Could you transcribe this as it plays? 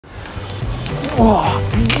Oh,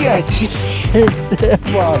 get in there,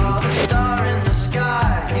 man.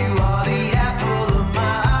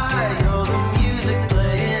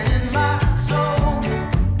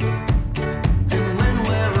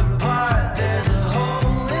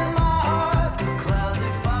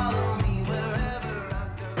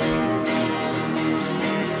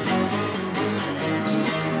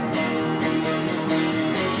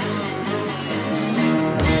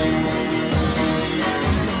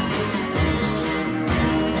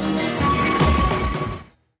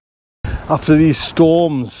 After these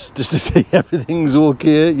storms, just to say everything's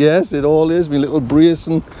okay. Yes, it all is. My little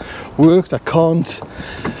bracing worked. I can't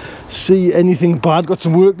see anything bad. Got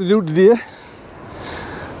some work to do today.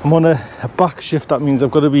 I'm on a back shift. That means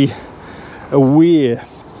I've got to be away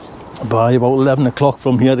by about 11 o'clock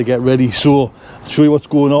from here to get ready. So I'll show you what's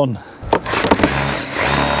going on.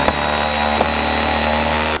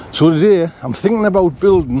 So today I'm thinking about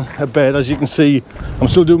building a bed. As you can see, I'm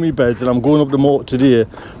still doing my beds, and I'm going up to Motor today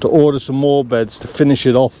to order some more beds to finish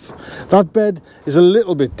it off. That bed is a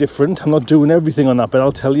little bit different. I'm not doing everything on that bed.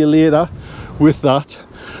 I'll tell you later with that.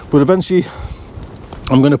 But eventually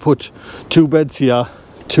I'm going to put 2 beds here,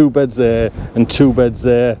 2 beds there, and 2 beds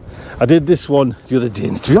there. I did this one the other day,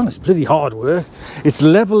 and to be honest, bloody hard work. It's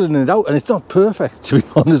leveling it out, and it's not perfect, to be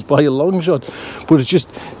honest, by a long shot, but it's just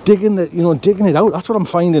digging it, you know, digging it out. That's what I'm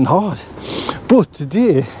finding hard. But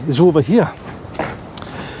today is over here.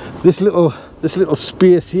 This little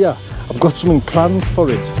space here, I've got something planned for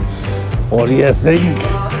it. What do you think?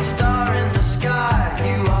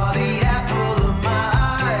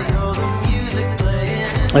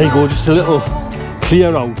 There you go, just a little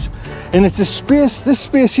clear out. And it's a space, this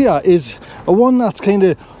space here is a one that's kind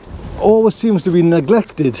of always seems to be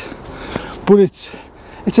neglected, but it's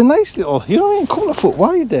a nice little, you know what I mean, couple of foot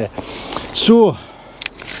wide there. So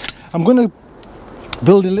I'm going to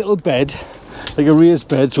build a little bed, like a raised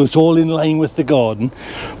bed, so it's all in line with the garden.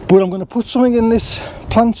 But I'm going to put something in this,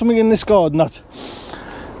 plant something in this garden that,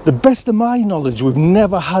 the best of my knowledge, we've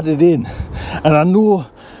never had it in. And I know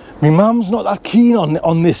my mum's not that keen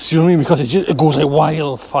on this, you know what I mean, because it goes like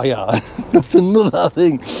wildfire. That's another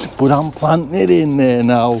thing. But I'm planting it in there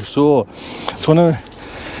now. So it's one of,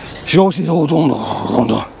 she always says, oh, don't,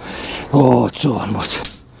 oh, it's on, but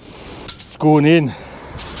it's going in.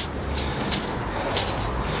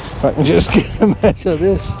 I can just get a measure of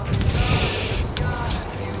this.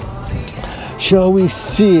 Shall we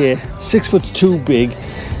say 6'2" big,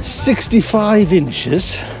 65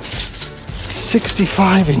 inches,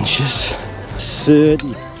 65 inches,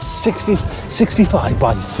 30, 60, 65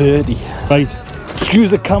 by 30. Right,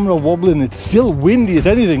 excuse the camera wobbling, it's still windy as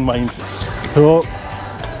anything, mind. So,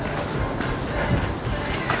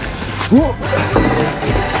 whoa,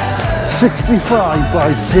 65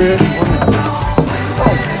 by 30.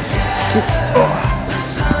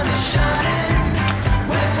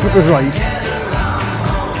 Keep it right.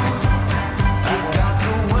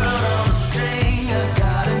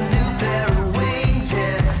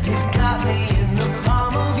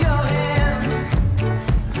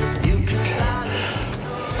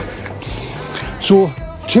 So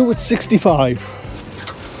 2 at 65.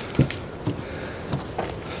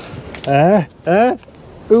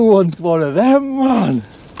 Who wants one of them, man?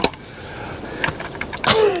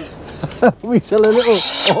 We sell a little,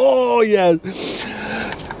 oh yeah.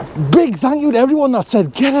 Big thank you to everyone that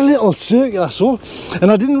said get a little circular. So,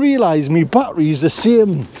 and I didn't realise my battery is the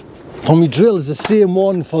same, or my drill is the same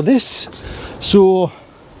one for this. So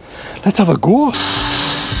let's have a go.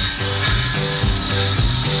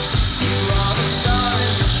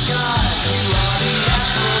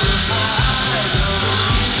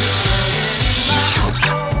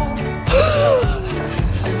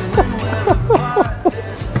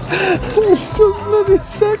 It's just bloody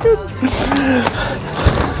seconds.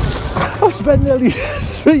 I've spent nearly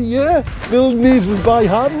 3 years building these by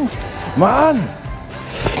hand. Man,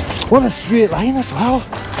 what a straight line as well.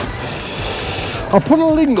 I'll put a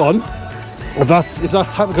link on if that's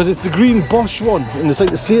happening, because it's the green Bosch one, and it's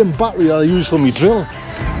like the same battery that I use for my drill.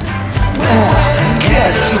 Oh,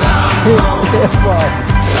 get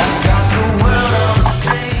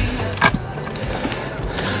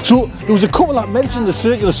So there was a couple that mentioned the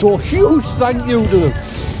circular, so huge thank you to them.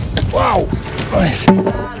 Wow. Right.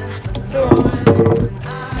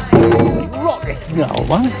 Rockets now,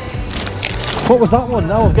 man. What was that one?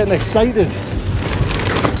 Now I'm getting excited.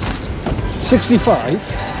 65.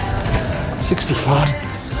 65.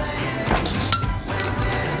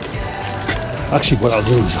 Actually, what I'll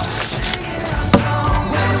do is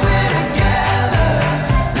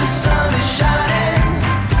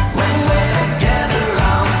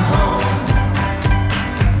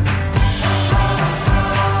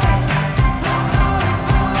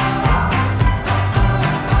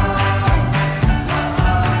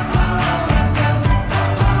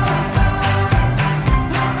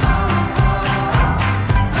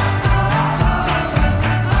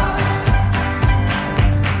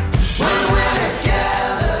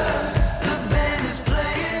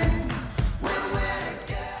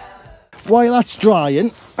while that's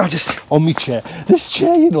drying, I just, on my chair, this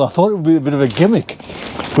chair, you know, I thought it would be a bit of a gimmick,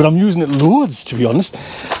 but I'm using it loads, to be honest.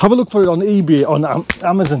 Have a look for it on eBay, on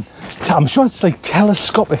Amazon. I'm sure it's like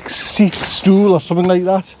telescopic seat stool or something like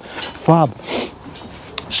that. Fab.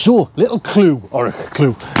 So, little clue, or a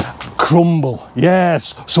clue, crumble.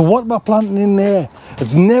 Yes. So what am I planting in there?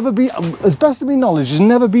 It's never been, as best of my knowledge, it's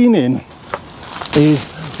never been in, is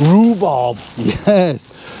rhubarb. Yes.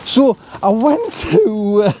 So I went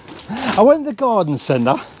to the garden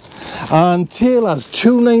centre, and Taylor's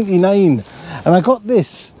 $2.99, and I got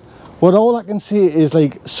this. What all I can say is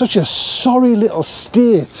like such a sorry little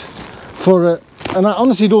state for a, and I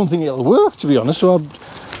honestly don't think it'll work, to be honest. So I'm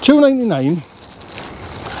 $2.99,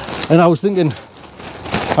 and I was thinking,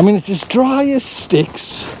 I mean, it's as dry as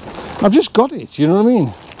sticks. I've just got it, you know what I mean?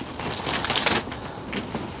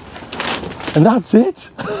 And that's it.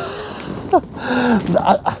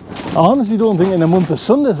 I honestly don't think in a month of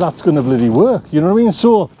Sundays that's going to bloody work, you know what I mean?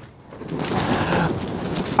 So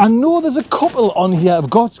I know there's a couple on here have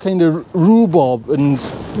got kind of rhubarb, and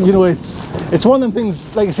you know, it's one of them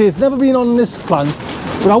things, like I say, it's never been on this plant,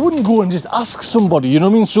 but I wouldn't go and just ask somebody, you know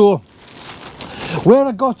what I mean? So where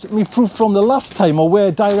I got my fruit from the last time, or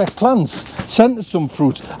where Direct Plants sent us some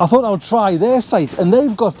fruit, I thought I would try their site, and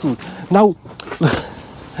they've got fruit. Now,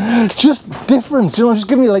 just difference, you know, just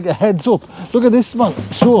giving you like a heads up. Look at this, man.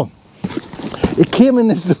 So, it came in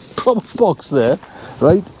this proper box there,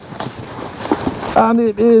 right? And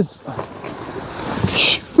it is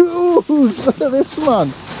huge. Look at this,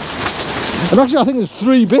 man. And actually, I think there's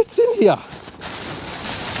 3 bits in here.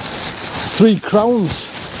 3 crowns.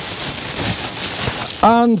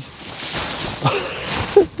 And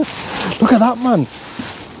look at that, man.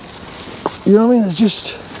 You know what I mean? It's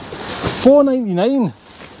just $4.99.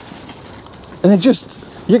 And it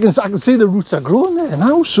just, I can see the roots are growing there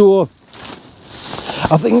now. So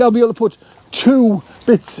I think I'll be able to put 2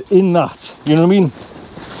 bits in that, you know what I mean?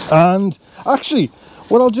 And actually,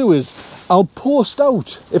 what I'll do is I'll post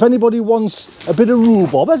out, if anybody wants a bit of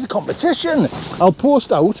rhubarb, there's a competition. I'll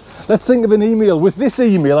post out, let's think of an email with this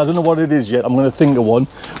email, I don't know what it is yet, I'm going to think of one.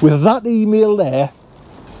 With that email there,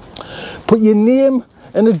 put your name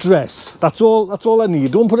and address. That's all I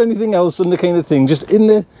need. Don't put anything else in the kind of thing, just in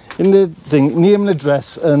the thing, name and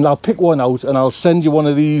address, and I'll pick one out and I'll send you one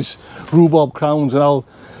of these rhubarb crowns, and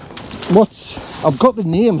I've got the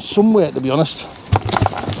name somewhere, to be honest.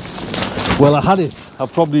 Well, I had it. I'll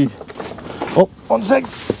probably, oh, one sec.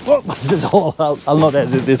 Oh, I'll not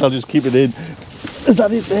edit this, I'll just keep it in. Is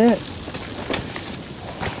that it there?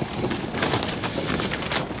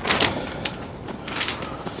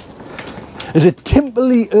 Is it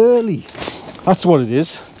Timperley Early? That's what it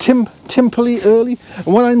is. Timperley Early. And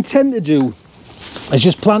what I intend to do is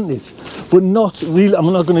just plant it, but not really.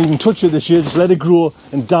 I'm not going to even touch it this year. Just let it grow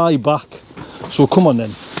and die back. So come on then,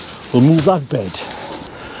 we'll move that bed.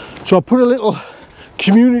 So I put a little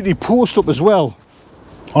community post up as well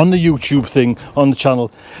on the YouTube thing, on the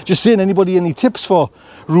channel, just saying, anybody any tips for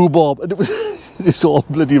rhubarb? And it was it's all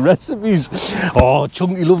bloody recipes. Oh,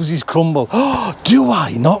 Chunky loves his crumble. Oh, do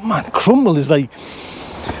I not, man? Crumble is like,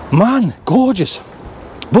 man, gorgeous.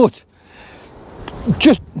 But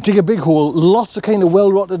just dig a big hole, lots of kind of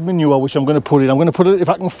well-rotted manure, which I'm going to put in. I'm going to put it, if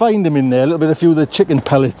I can find them in there, a few of the chicken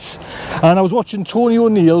pellets. And I was watching Tony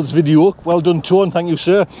O'Neill's video. Well done, Tony, thank you,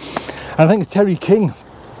 sir. And I think it's Terry King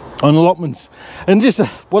on allotments. And just,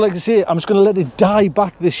 well, like I say, I'm just going to let it die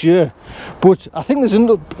back this year. But I think there's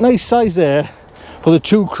a nice size there for the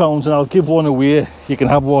 2 crowns, and I'll give one away. You can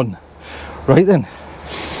have one. Right then.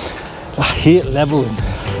 I hate leveling.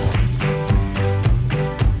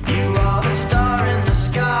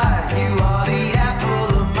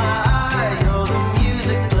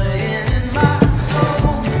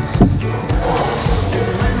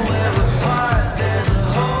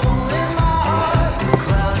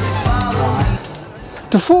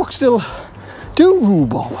 Do folks still do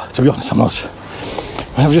rhubarb? To be honest, I'm not.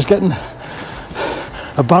 I'm just getting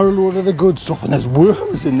a barrel load of the good stuff, and there's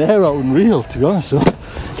worms in there out unreal, to be honest. So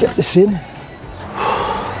get this in.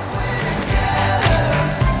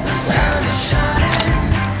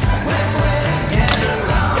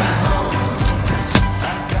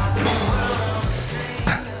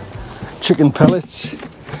 Chicken pellets.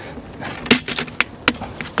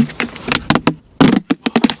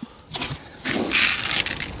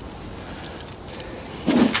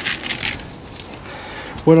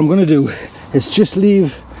 What I'm going to do is just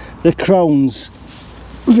leave the crowns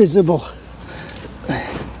visible.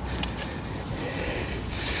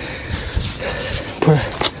 Put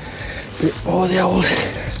a bit more of the old.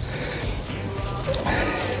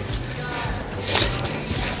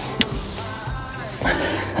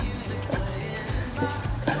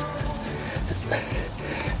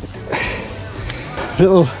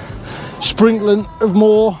 Little sprinkling of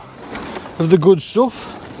more of the good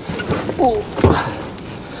stuff. Oh.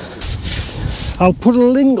 I'll put a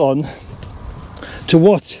link on to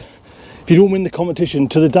what, if you don't win the competition,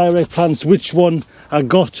 to the Direct Plants, which one I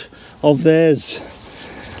got of theirs.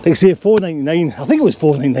 Like I say, $4.99, I think it was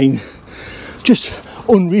 $4.99. Just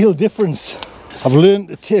unreal difference. I've learned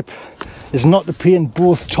the tip is not to paint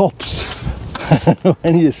both tops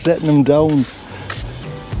when you're setting them down.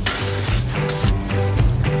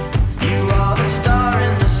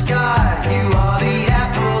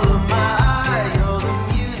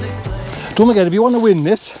 Don't forget, if you want to win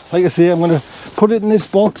this, like I say, I'm going to put it in this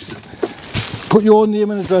box, put your name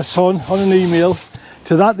and address on an email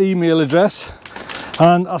to that email address,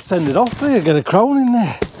 and I'll send it off there, get a crown in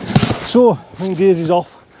there. So, when Daisy's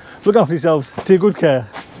off, look after yourselves, take good care.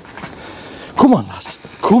 Come on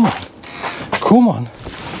lads, come on, come on.